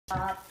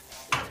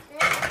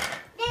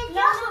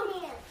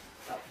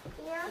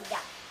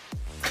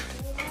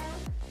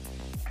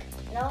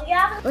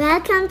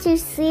Welcome to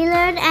See,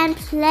 Learn, and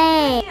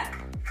Play.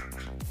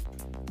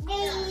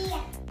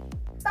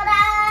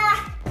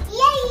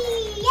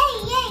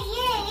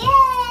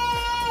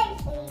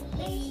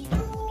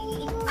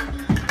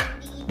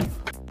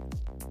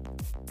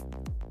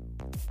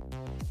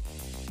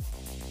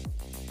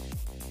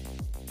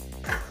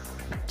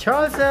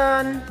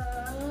 Charleson!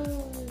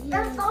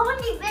 There's so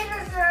many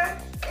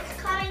visitors. It's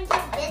coming to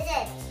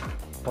visit.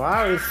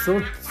 Wow, it's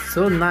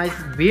so nice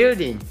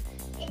building.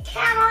 It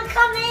cannot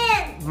come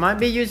in.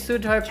 Maybe you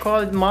should have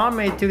called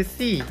mommy to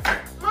see.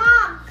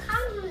 Mom,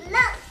 come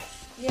look.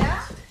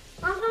 Yeah?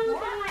 I'm going to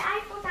look at my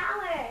Eiffel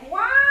Tower.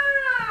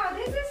 Wow,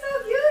 this is so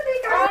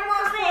beautiful.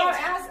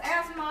 Almost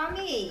as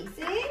mommy.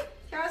 See?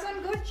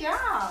 Charleson, good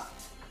job.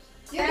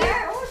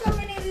 Yeah, oh, so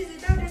many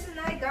visitors. This is a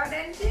nice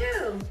garden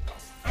too.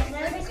 I'm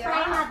going to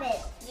climb up it.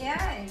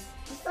 Yes.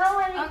 So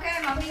when we...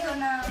 Okay, mommy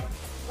gonna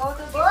go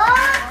to the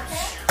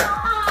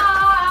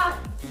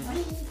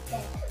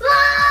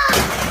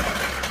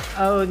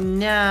Oh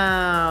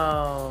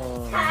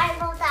no! The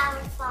Eiffel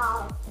Tower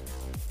fall.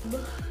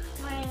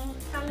 My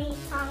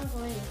tummy's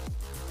hungry.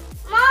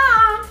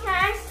 Mom, can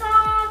I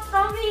stop?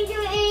 Something to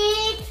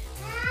eat?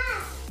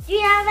 Do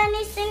you have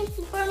anything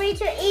for me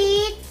to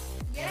eat?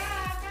 Yeah,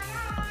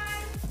 come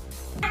on.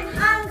 I'm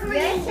hungry.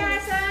 Yes,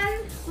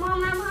 Charleson.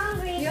 Mom, I'm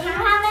hungry. Do you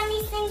hungry? have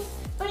anything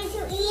for me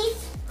to eat?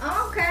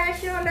 Okay,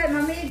 sure. Let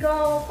mommy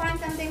go find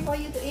something for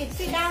you to eat.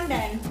 Sit down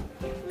then.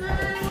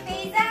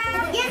 Pizza.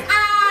 Yes,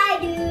 I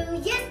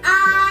do. Yes,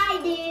 I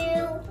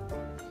do.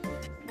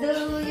 Do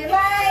you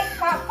like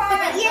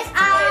popcorn? Yes,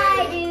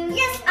 I do.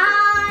 Yes,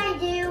 I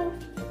do.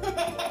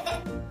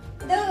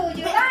 Do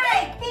you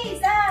like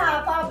pizza?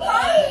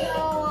 Popcorn?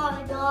 No, I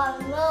don't.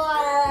 No,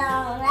 I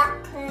don't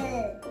like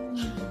it.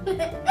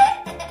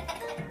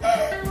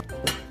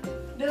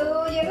 Do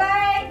you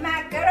like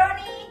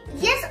macaroni?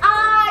 Yes,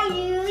 I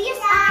do. Yes,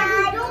 I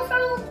do. Those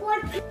are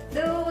what.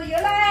 Do you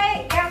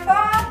like gumbo?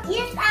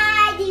 Yes,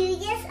 I do.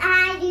 Yes,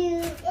 I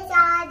do. Yes, I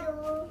do.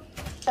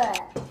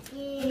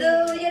 Do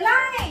you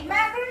like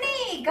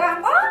macaroni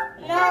gumbo?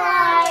 No,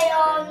 I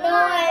don't. No,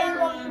 I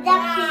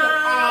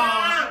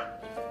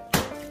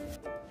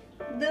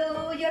don't. Do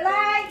you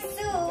like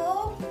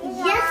soup?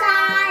 Yes,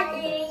 I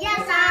do.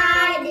 Yes, I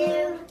do.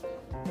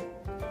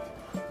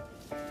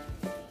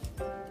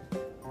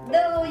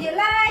 Do you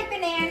like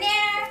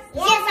bananas?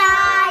 Yes,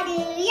 I do.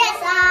 Yes,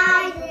 I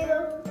do.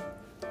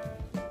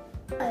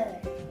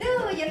 Do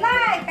you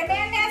like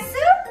banana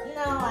soup?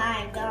 No,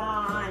 I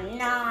don't.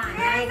 No, I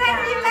Charleson,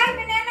 you like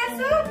banana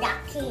soup?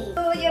 Yucky.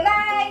 Do you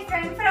like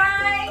french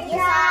fries?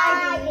 Yes, I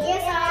do.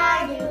 Yes, I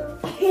do.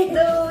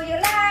 Do you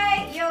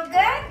like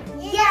yogurt?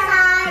 Yes,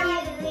 I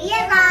do.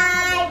 Yes, I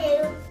do.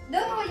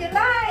 Do you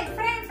like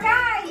french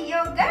fry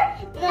yogurt?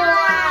 No,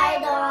 I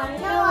don't.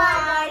 No,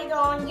 I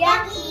don't.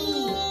 Yucky.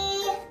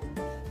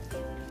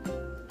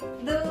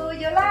 Do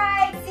you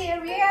like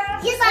cereal?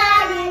 Yes, I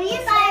do.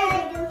 Yes, I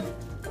do.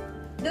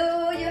 Do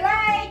you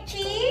like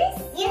cheese?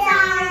 Yes, I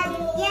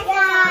do. Yes, I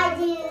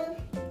do.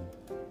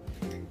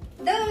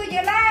 Do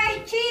you like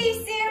cheese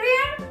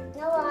cereal?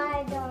 No,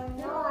 I don't.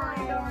 No,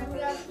 I don't.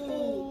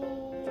 Yucky.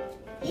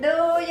 Do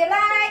you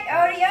like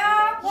Oreo?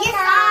 Yes,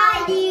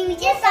 I do.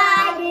 Yes, I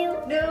do.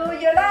 Do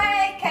you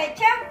like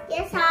ketchup?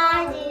 Yes,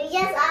 I do.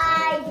 Yes,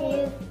 I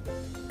do.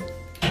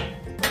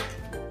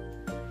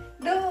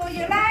 Do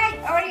you like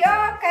Oreo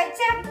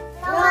ketchup?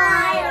 No,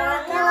 I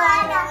don't. No,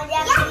 I don't.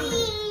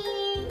 Yucky.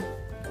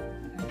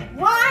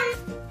 One.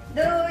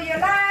 Do you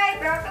like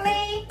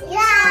broccoli? Yes,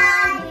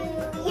 I do.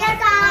 Yes,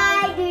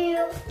 I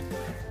do.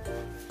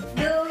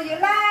 Do you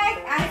like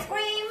ice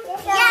cream?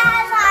 Yes,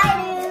 I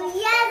do.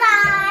 Yes, I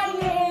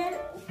do.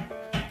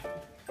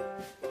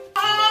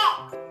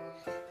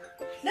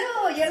 Do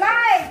you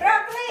like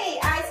broccoli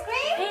ice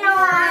cream? No,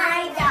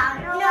 I don't.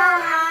 No,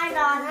 I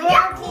don't.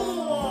 Yucky.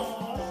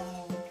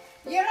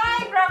 You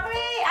like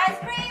broccoli ice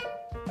cream?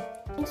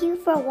 Thank you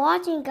for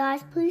watching,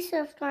 guys. Please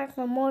subscribe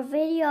for more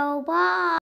video. Bye.